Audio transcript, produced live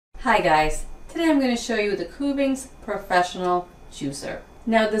Hi guys, today I'm going to show you the Kuvings Professional Juicer.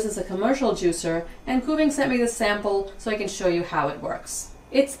 Now this is a commercial juicer and Kuvings sent me this sample so I can show you how it works.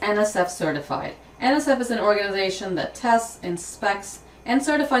 It's NSF certified. NSF is an organization that tests, inspects, and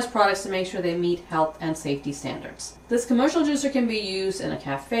certifies products to make sure they meet health and safety standards. This commercial juicer can be used in a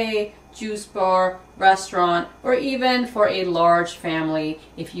cafe, juice bar, restaurant, or even for a large family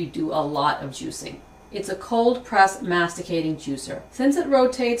if you do a lot of juicing. It's a cold press masticating juicer. Since it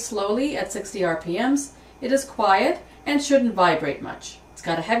rotates slowly at 60 RPMs, it is quiet and shouldn't vibrate much. It's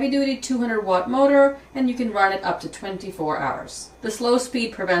got a heavy-duty 200-watt motor and you can run it up to 24 hours. The slow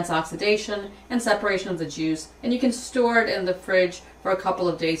speed prevents oxidation and separation of the juice, and you can store it in the fridge for a couple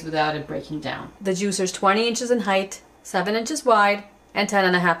of days without it breaking down. The juicer is 20 inches in height, 7 inches wide, and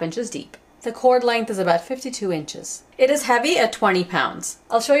 10.5 inches deep. The cord length is about 52 inches. It is heavy at 20 pounds.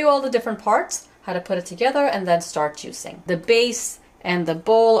 I'll show you all the different parts, how to put it together, and then start juicing. The base and the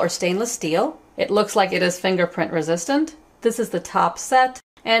bowl are stainless steel. It looks like it is fingerprint resistant. This is the top set,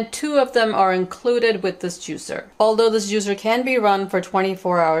 and 2 of them are included with this juicer. Although this juicer can be run for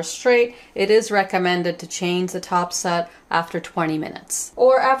 24 hours straight, it is recommended to change the top set after 20 minutes,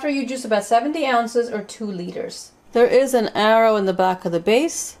 or after you juice about 70 ounces or 2 liters. There is an arrow in the back of the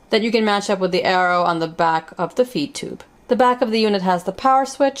base that you can match up with the arrow on the back of the feed tube. The back of the unit has the power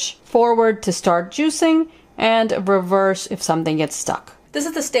switch, forward to start juicing, and reverse if something gets stuck. This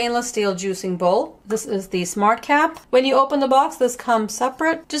is the stainless steel juicing bowl. This is the smart cap. When you open the box, this comes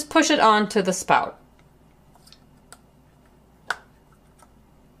separate. Just push it onto the spout.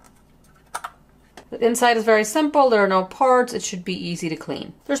 The inside is very simple. There are no parts. It should be easy to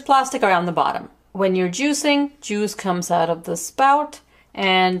clean. There's plastic around the bottom. When you're juicing, juice comes out of the spout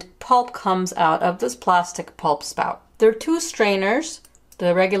and pulp comes out of this plastic pulp spout. There are 2 strainers,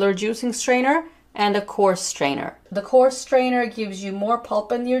 the regular juicing strainer and a coarse strainer. The coarse strainer gives you more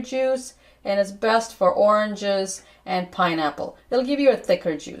pulp in your juice and is best for oranges and pineapple. It'll give you a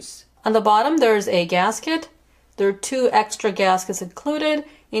thicker juice. On the bottom there's a gasket. There are 2 extra gaskets included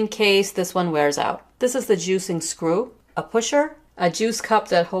in case this one wears out. This is the juicing screw, a pusher, a juice cup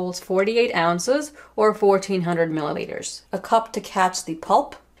that holds 48 ounces or 1400 milliliters, a cup to catch the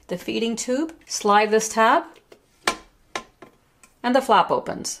pulp, the feeding tube, slide this tab, and the flap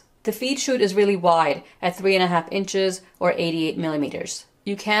opens. The feed chute is really wide at 3.5 inches or 88 millimeters.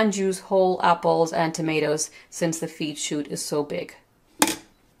 You can juice whole apples and tomatoes since the feed chute is so big.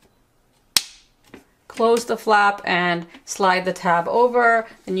 Close the flap and slide the tab over,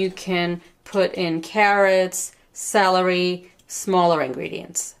 and you can put in carrots, celery, smaller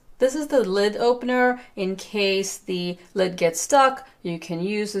ingredients. This is the lid opener. In case the lid gets stuck, you can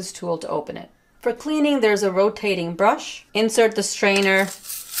use this tool to open it. For cleaning, there's a rotating brush. Insert the strainer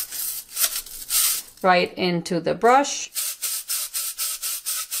right into the brush,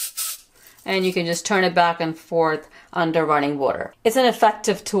 and you can just turn it back and forth under running water. It's an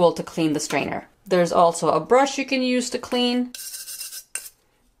effective tool to clean the strainer. There's also a brush you can use to clean,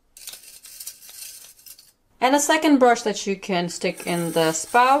 and a second brush that you can stick in the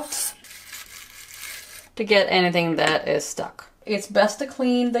spout to get anything that is stuck. It's best to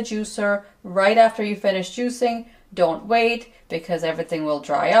clean the juicer right after you finish juicing. Don't wait, because everything will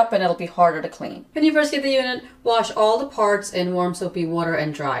dry up and it'll be harder to clean. When you first get the unit, wash all the parts in warm soapy water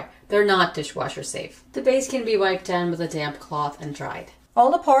and dry. They're not dishwasher safe. The base can be wiped down with a damp cloth and dried.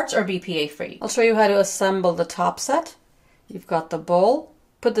 All the parts are BPA free. I'll show you how to assemble the top set. You've got the bowl.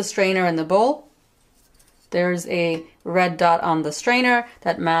 Put the strainer in the bowl. There's a red dot on the strainer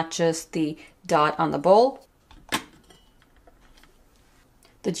that matches the dot on the bowl.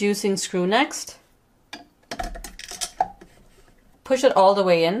 The juicing screw next. Push it all the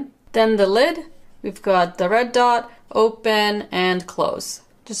way in. Then the lid. We've got the red dot, open and close.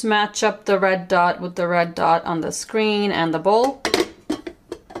 Just match up the red dot with the red dot on the screen and the bowl.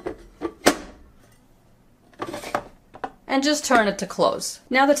 And just turn it to close.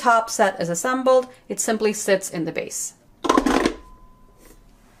 Now the top set is assembled. It simply sits in the base.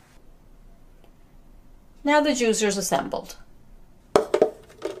 Now the juicer is assembled.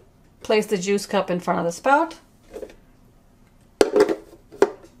 Place the juice cup in front of the spout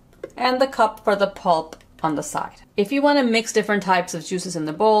and the cup for the pulp on the side. If you want to mix different types of juices in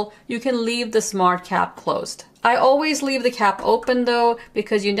the bowl, you can leave the smart cap closed. I always leave the cap open though,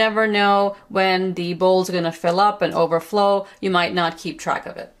 because you never know when the bowl's going to fill up and overflow. You might not keep track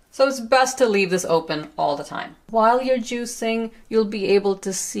of it. So it's best to leave this open all the time. While you're juicing, you'll be able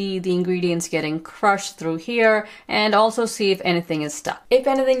to see the ingredients getting crushed through here and also see if anything is stuck. If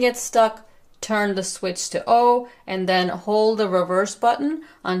anything gets stuck, turn the switch to O and then hold the reverse button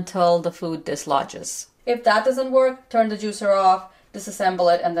until the food dislodges. If that doesn't work, turn the juicer off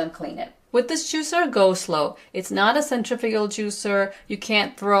disassemble it, and then clean it. With this juicer, go slow. It's not a centrifugal juicer. You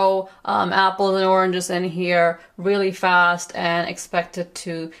can't throw apples and oranges in here really fast and expect it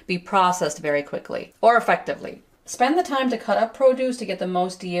to be processed very quickly or effectively. Spend the time to cut up produce to get the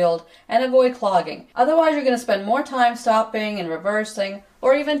most yield and avoid clogging. Otherwise, you're going to spend more time stopping and reversing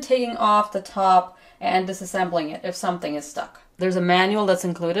or even taking off the top and disassembling it if something is stuck. There's a manual that's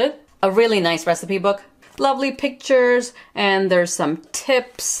included, a really nice recipe book, lovely pictures, and there's some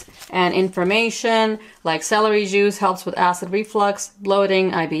tips and information like celery juice helps with acid reflux,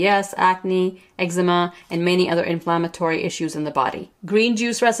 bloating, IBS, acne, eczema, and many other inflammatory issues in the body. Green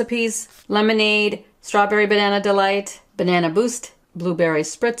juice recipes, lemonade, strawberry banana delight, banana boost, blueberry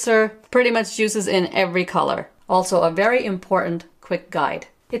spritzer, pretty much juices in every color. Also a very important quick guide.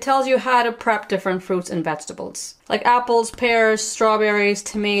 It tells you how to prep different fruits and vegetables. Like apples, pears, strawberries,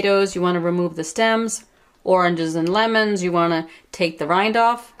 tomatoes, you want to remove the stems. Oranges and lemons, you want to take the rind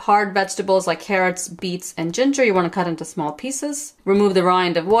off. Hard vegetables like carrots, beets, and ginger, you want to cut into small pieces. Remove the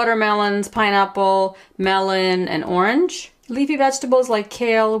rind of watermelons, pineapple, melon, and orange. Leafy vegetables like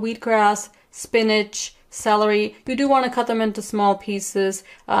kale, wheatgrass, spinach, celery, you do want to cut them into small pieces.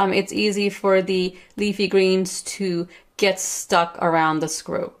 It's easy for the leafy greens to get stuck around the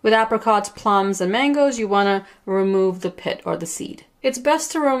screw. With apricots, plums, and mangoes, you want to remove the pit or the seed. It's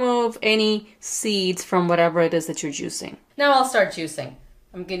best to remove any seeds from whatever it is that you're juicing. Now I'll start juicing.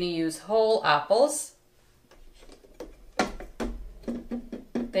 I'm going to use whole apples.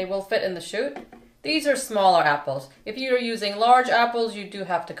 They will fit in the chute. These are smaller apples. If you're using large apples, you do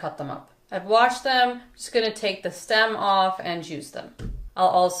have to cut them up. I've washed them, just going to take the stem off and juice them. I'll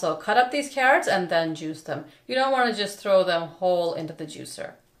also cut up these carrots and then juice them. You don't want to just throw them whole into the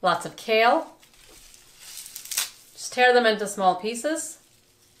juicer. Lots of kale. Just tear them into small pieces.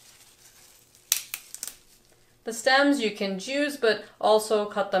 The stems you can juice, but also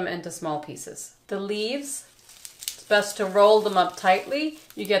cut them into small pieces. The leaves, it's best to roll them up tightly.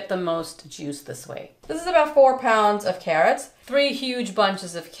 You get the most juice this way. This is about 4 pounds of carrots, 3 huge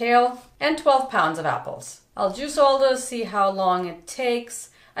bunches of kale, and 12 pounds of apples. I'll juice all those, see how long it takes.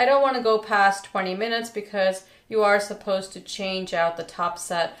 I don't want to go past 20 minutes because you are supposed to change out the top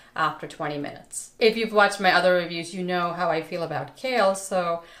set after 20 minutes. If you've watched my other reviews, you know how I feel about kale,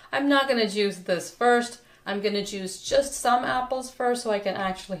 so I'm not going to juice this first. I'm going to juice just some apples first so I can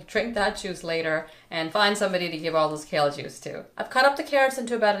actually drink that juice later and find somebody to give all this kale juice to. I've cut up the carrots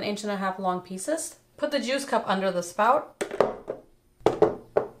into about 1.5 inch long pieces. Put the juice cup under the spout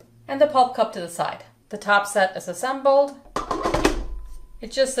and the pulp cup to the side. The top set is assembled.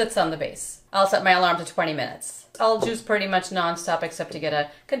 It just sits on the base. I'll set my alarm to 20 minutes. I'll juice pretty much non-stop except to get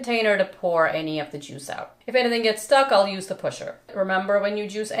a container to pour any of the juice out. If anything gets stuck, I'll use the pusher. Remember, when you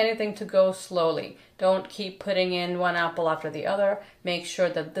juice anything, to go slowly. Don't keep putting in one apple after the other. Make sure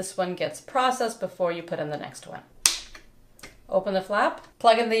that this one gets processed before you put in the next one. Open the flap,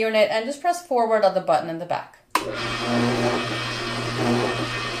 plug in the unit, and just press forward on the button in the back.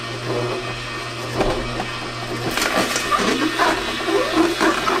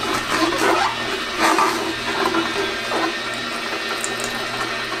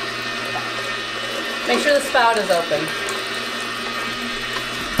 Make sure the spout is open.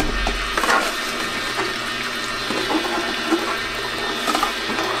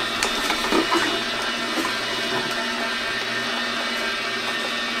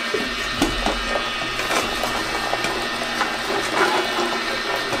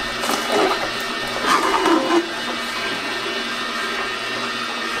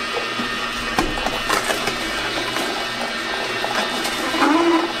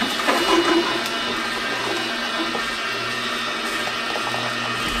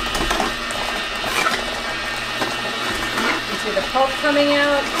 See the pulp coming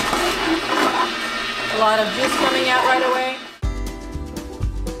out, a lot of juice coming out right away.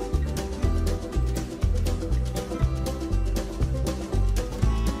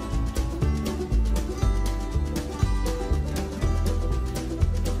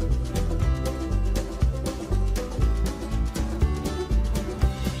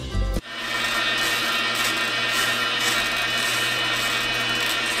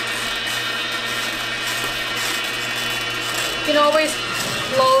 You can always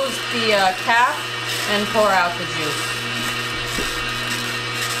close the cap and pour out the juice.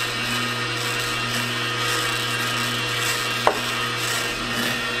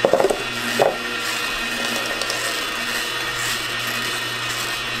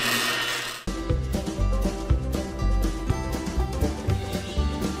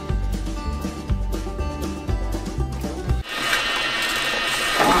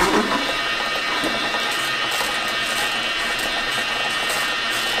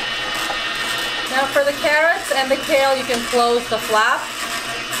 for the carrots and the kale, you can close the flap.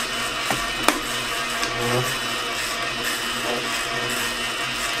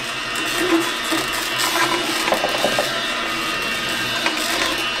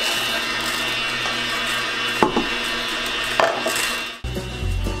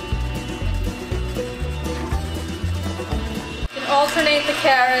 You can alternate the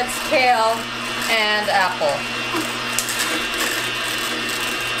carrots, kale, and apple.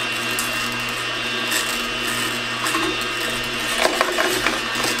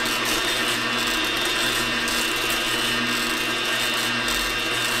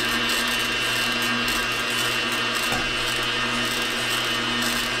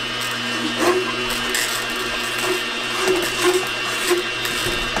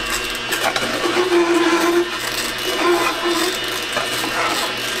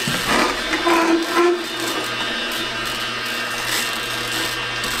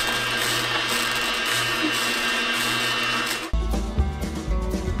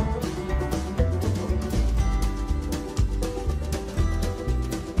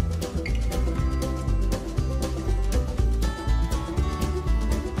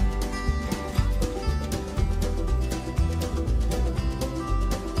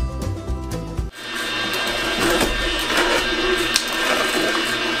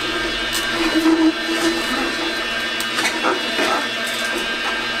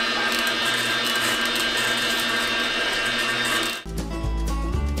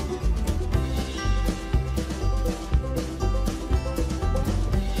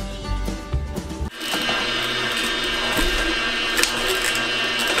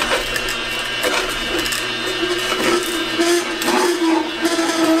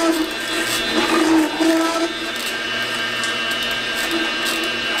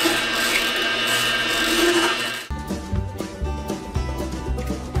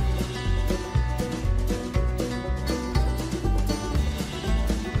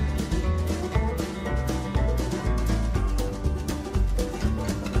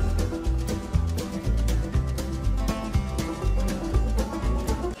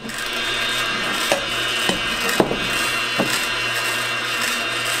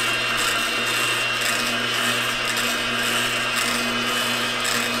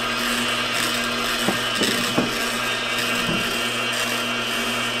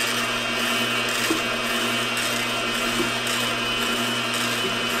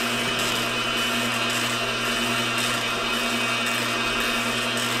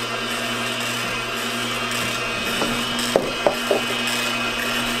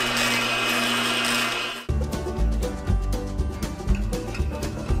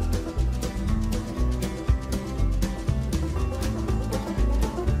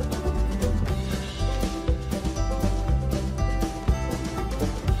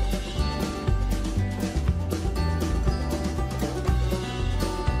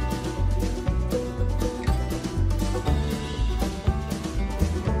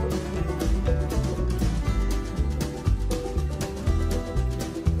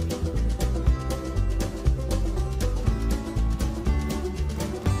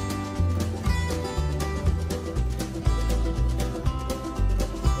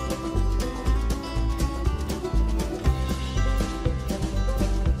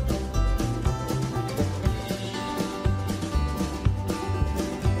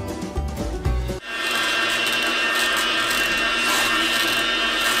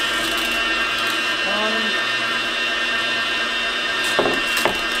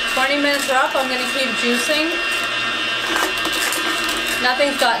 Minutes are up. I'm going to keep juicing.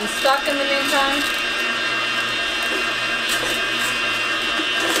 Nothing's gotten stuck in the meantime.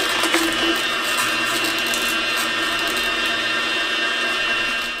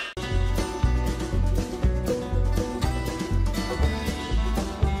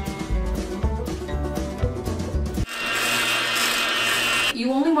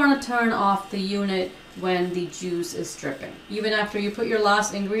 You only want to turn off the unit when the juice is dripping. Even after you put your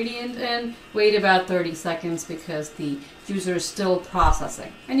last ingredient in, wait about 30 seconds because the juicer is still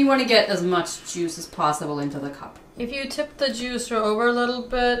processing. And you want to get as much juice as possible into the cup. If you tip the juicer over a little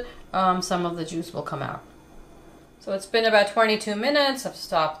bit, some of the juice will come out. So it's been about 22 minutes. I've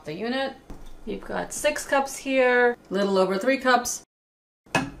stopped the unit. You've got 6 cups here, a little over 3 cups.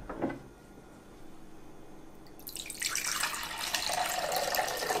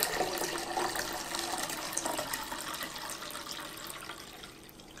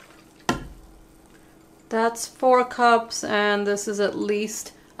 That's 4 cups, and this is at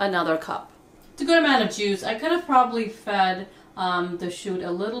least another cup. It's a good amount of juice. I could have probably fed the chute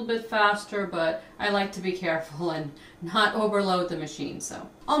a little bit faster, but I like to be careful and not overload the machine. So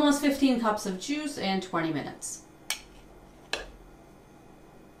almost 15 cups of juice in 20 minutes.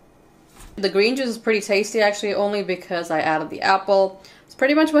 The green juice is pretty tasty actually, only because I added the apple. It's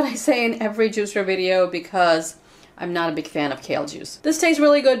pretty much what I say in every juicer video because I'm not a big fan of kale juice. This tastes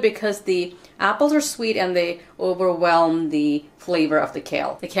really good because the apples are sweet and they overwhelm the flavor of the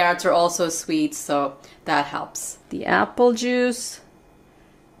kale. The carrots are also sweet, so that helps. The apple juice,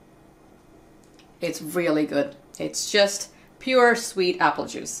 it's really good. It's just pure sweet apple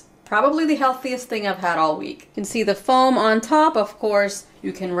juice. Probably the healthiest thing I've had all week. You can see the foam on top. Of course,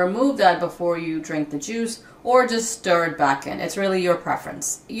 you can remove that before you drink the juice or just stir it back in. It's really your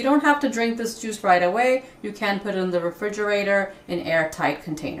preference. You don't have to drink this juice right away. You can put it in the refrigerator in airtight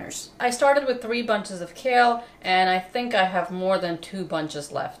containers. I started with 3 bunches of kale and I think I have more than 2 bunches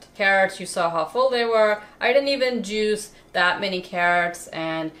left. Carrots, you saw how full they were. I didn't even juice that many carrots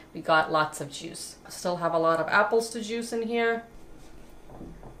and we got lots of juice. I still have a lot of apples to juice in here.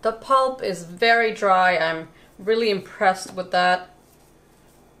 The pulp is very dry. I'm really impressed with that.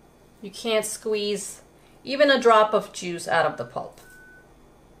 You can't squeeze even a drop of juice out of the pulp.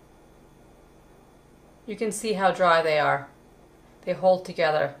 You can see how dry they are. They hold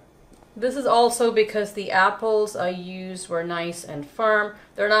together. This is also because the apples I used were nice and firm.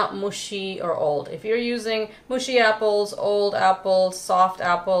 They're not mushy or old. If you're using mushy apples, old apples, soft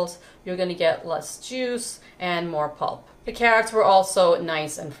apples, you're going to get less juice and more pulp. The carrots were also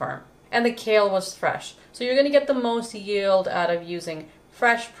nice and firm. And the kale was fresh. So you're going to get the most yield out of using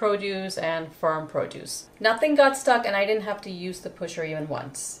fresh produce and firm produce. Nothing got stuck and I didn't have to use the pusher even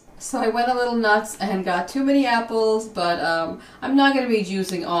once. So I went a little nuts and got too many apples, but I'm not going to be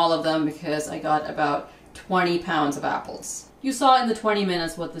juicing all of them because I got about 20 pounds of apples. You saw in the 20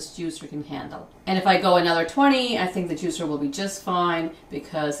 minutes what this juicer can handle. And if I go another 20, I think the juicer will be just fine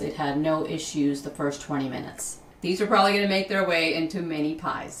because it had no issues the first 20 minutes. These are probably going to make their way into mini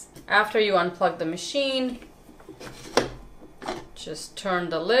pies. After you unplug the machine, just turn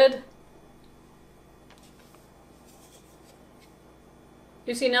the lid.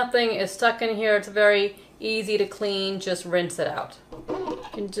 You see nothing is stuck in here. It's very easy to clean. Just rinse it out. You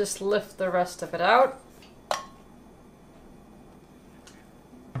can just lift the rest of it out.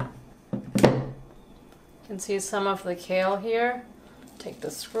 You can see some of the kale here. Take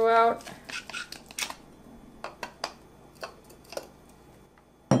the screw out.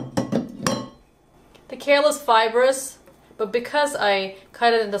 The kale is fibrous, but because I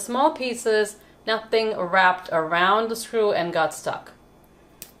cut it into small pieces, nothing wrapped around the screw and got stuck.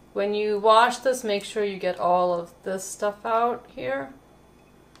 When you wash this, make sure you get all of this stuff out here.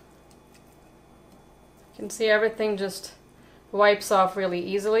 You can see everything just wipes off really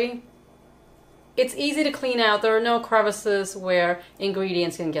easily. It's easy to clean out. There are no crevices where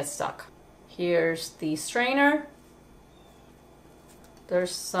ingredients can get stuck. Here's the strainer.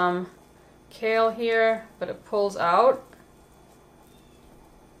 There's some kale here, but it pulls out.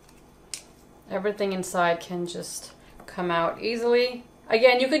 Everything inside can just come out easily.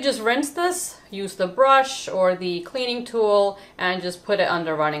 Again, you could just rinse this, use the brush or the cleaning tool and just put it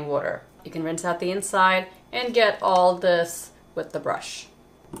under running water. You can rinse out the inside and get all this with the brush.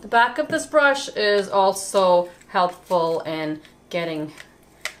 The back of this brush is also helpful in getting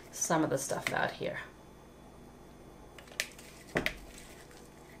some of the stuff out here.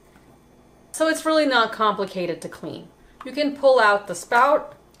 So it's really not complicated to clean. You can pull out the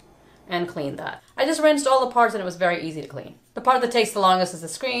spout and clean that. I just rinsed all the parts and it was very easy to clean. The part that takes the longest is the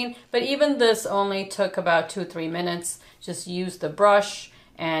screen, but even this only took about 2-3 minutes. Just use the brush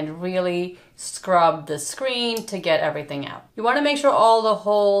and really scrub the screen to get everything out. You want to make sure all the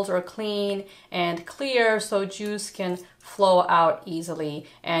holes are clean and clear so juice can flow out easily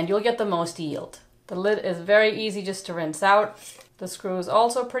and you'll get the most yield. The lid is very easy just to rinse out. The screw is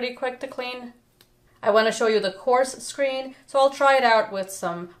also pretty quick to clean. I want to show you the coarse screen, so I'll try it out with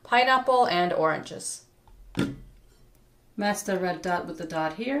some pineapple and oranges. Match the red dot with the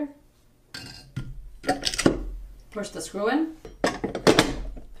dot here. Push the screw in.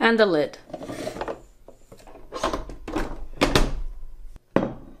 And the lid.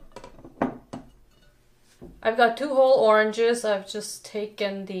 I've got 2 whole oranges. I've just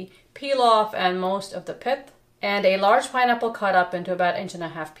taken the peel off and most of the pith. And a large pineapple cut up into about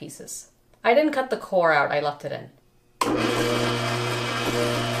 1.5 inch pieces. I didn't cut the core out, I left it in.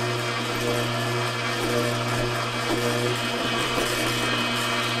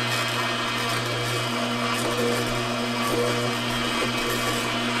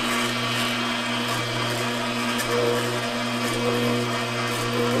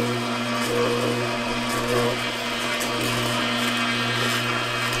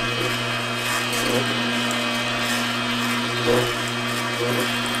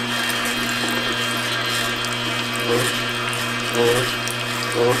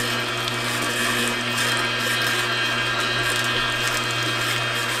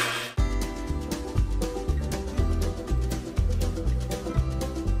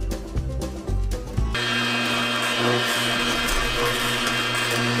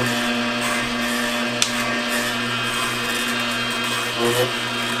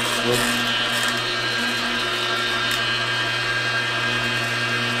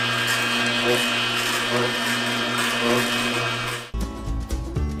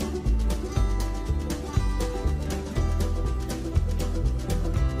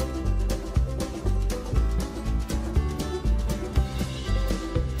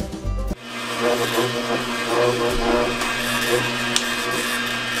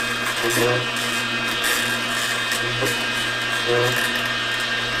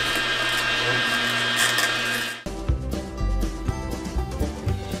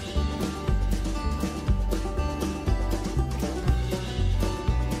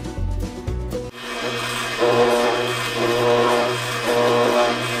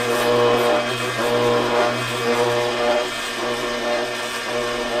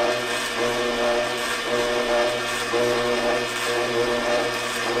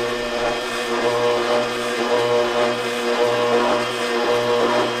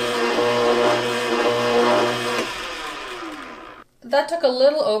 That took a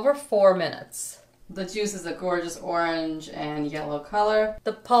little over 4 minutes. The juice is a gorgeous orange and yellow color.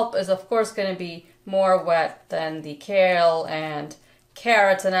 The pulp is of course going to be more wet than the kale and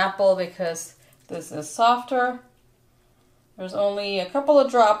carrots and apple because this is softer. There's only a couple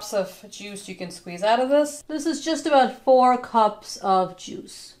of drops of juice you can squeeze out of this. This is just about 4 cups of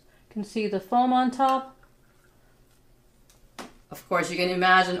juice. You can see the foam on top. Of course, you can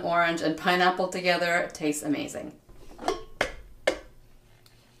imagine orange and pineapple together. It tastes amazing.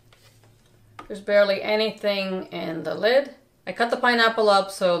 There's barely anything in the lid. I cut the pineapple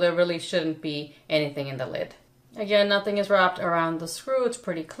up, so there really shouldn't be anything in the lid. Again, nothing is wrapped around the screw. It's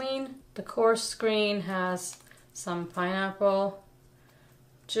pretty clean. The course screen has some pineapple,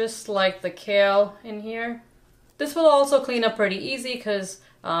 just like the kale in here. This will also clean up pretty easy because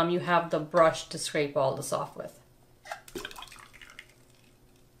you have the brush to scrape all this off with.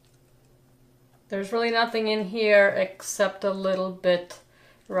 There's really nothing in here except a little bit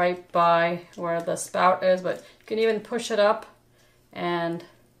right by where the spout is, but you can even push it up and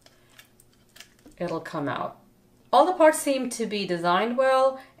it'll come out. All the parts seem to be designed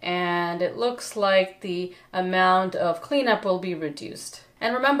well, and it looks like the amount of cleanup will be reduced.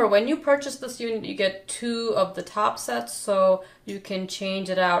 And remember, when you purchase this unit, you get 2 of the top sets, so you can change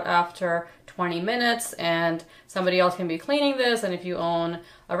it out after 20 minutes and somebody else can be cleaning this. And if you own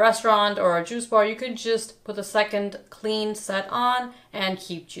a restaurant or a juice bar, you could just put the second clean set on and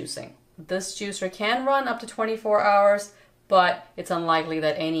keep juicing. This juicer can run up to 24 hours, but it's unlikely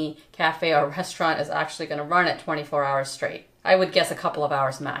that any cafe or restaurant is actually going to run it 24 hours straight. I would guess a couple of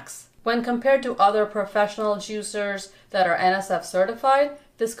hours max. When compared to other professional juicers that are NSF certified,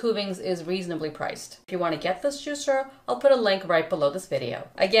 this Kuvings is reasonably priced. If you want to get this juicer, I'll put a link right below this video.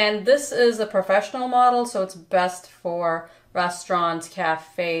 Again, this is a professional model, so it's best for restaurants,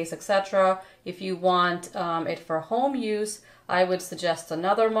 cafes, etc. If you want it for home use, I would suggest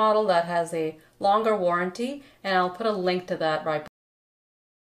another model that has a longer warranty, and I'll put a link to that right below.